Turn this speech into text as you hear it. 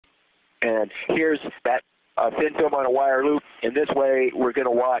And here's that thin film on a wire loop. In this way, we're going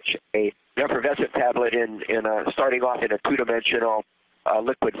to watch an effervescent tablet starting off in a two-dimensional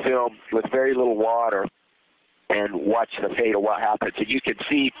liquid film with very little water, and watch the fate of what happens. And you can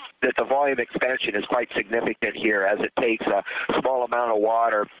see that the volume expansion is quite significant here as it takes a small amount of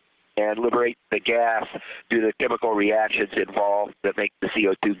water and liberates the gas due to the chemical reactions involved that make the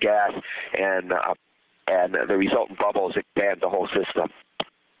CO2 gas, and the resultant bubbles expand the whole system.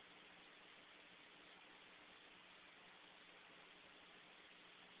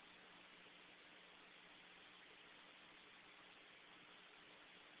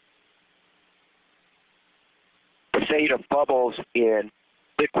 The fate of bubbles in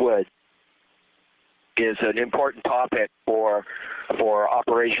liquid is an important topic for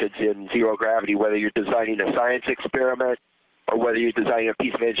operations in zero gravity, whether you're designing a science experiment or whether you're designing a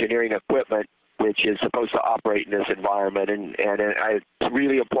piece of engineering equipment which is supposed to operate in this environment. And it's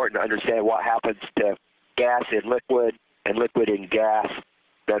really important to understand what happens to gas in liquid and liquid in gas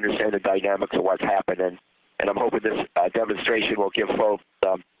to understand the dynamics of what's happening. And I'm hoping this demonstration will give folks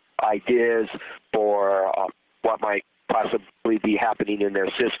ideas for what might possibly be happening in their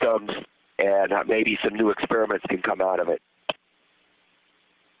systems, and maybe some new experiments can come out of it.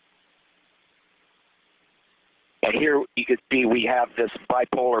 And here you can see we have this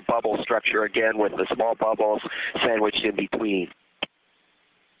bipolar bubble structure again with the small bubbles sandwiched in between.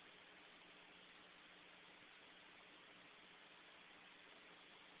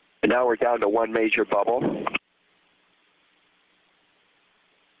 And now we're down to one major bubble.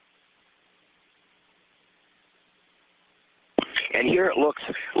 And here it looks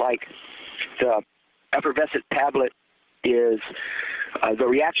like the effervescent tablet is, the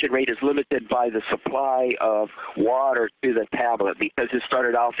reaction rate is limited by the supply of water to the tablet. Because it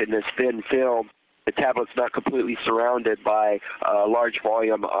started off in this thin film, the tablet's not completely surrounded by a large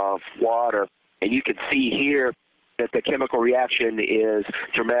volume of water. And you can see here that the chemical reaction is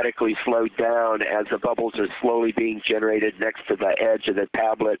dramatically slowed down as the bubbles are slowly being generated next to the edge of the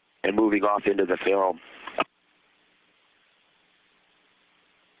tablet and moving off into the film.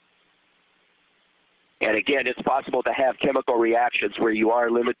 And again, it's possible to have chemical reactions where you are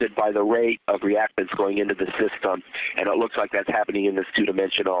limited by the rate of reactants going into the system. And it looks like that's happening in this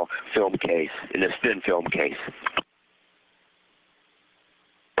two-dimensional film case, in this thin film case.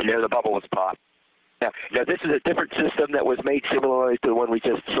 And there the bubble was popped. Now, this is a different system that was made similarly to the one we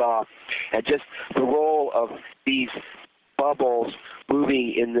just saw. And just the role of these bubbles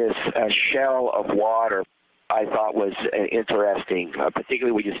moving in this shell of water, I thought was interesting,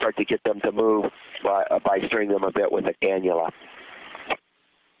 particularly when you start to get them to move by stirring them a bit with a cannula.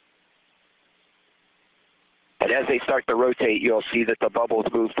 And as they start to rotate, you'll see that the bubbles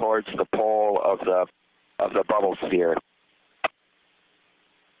move towards the pole of the bubble sphere.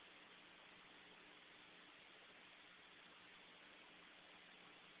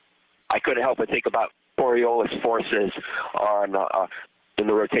 I couldn't help but think about Coriolis forces in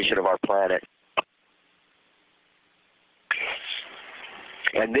the rotation of our planet.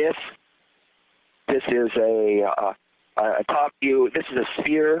 And this is a top view. This is a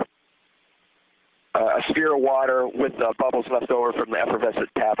sphere of water with the bubbles left over from the effervescent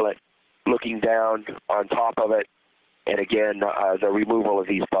tablet, looking down on top of it, and again the removal of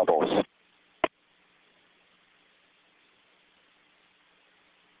these bubbles.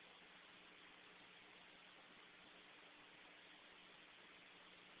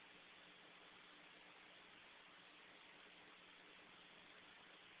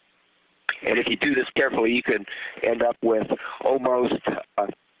 And if you do this carefully, you can end up with almost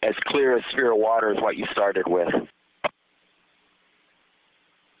as clear a sphere of water as what you started with.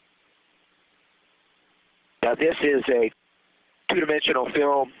 Now this is a two-dimensional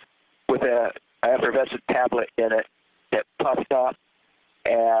film with an effervescent tablet in it that puffed up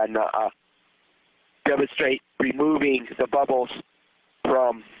and demonstrate removing the bubbles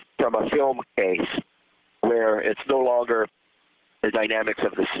from a film case where it's no longer the dynamics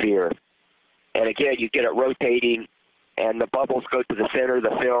of the sphere. And again, you get it rotating, and the bubbles go to the center of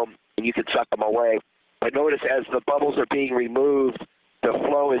the film, and you can suck them away. But notice as the bubbles are being removed, the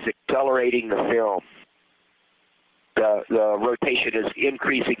flow is accelerating the film. The rotation is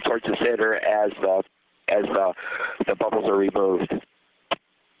increasing towards the center as the bubbles are removed.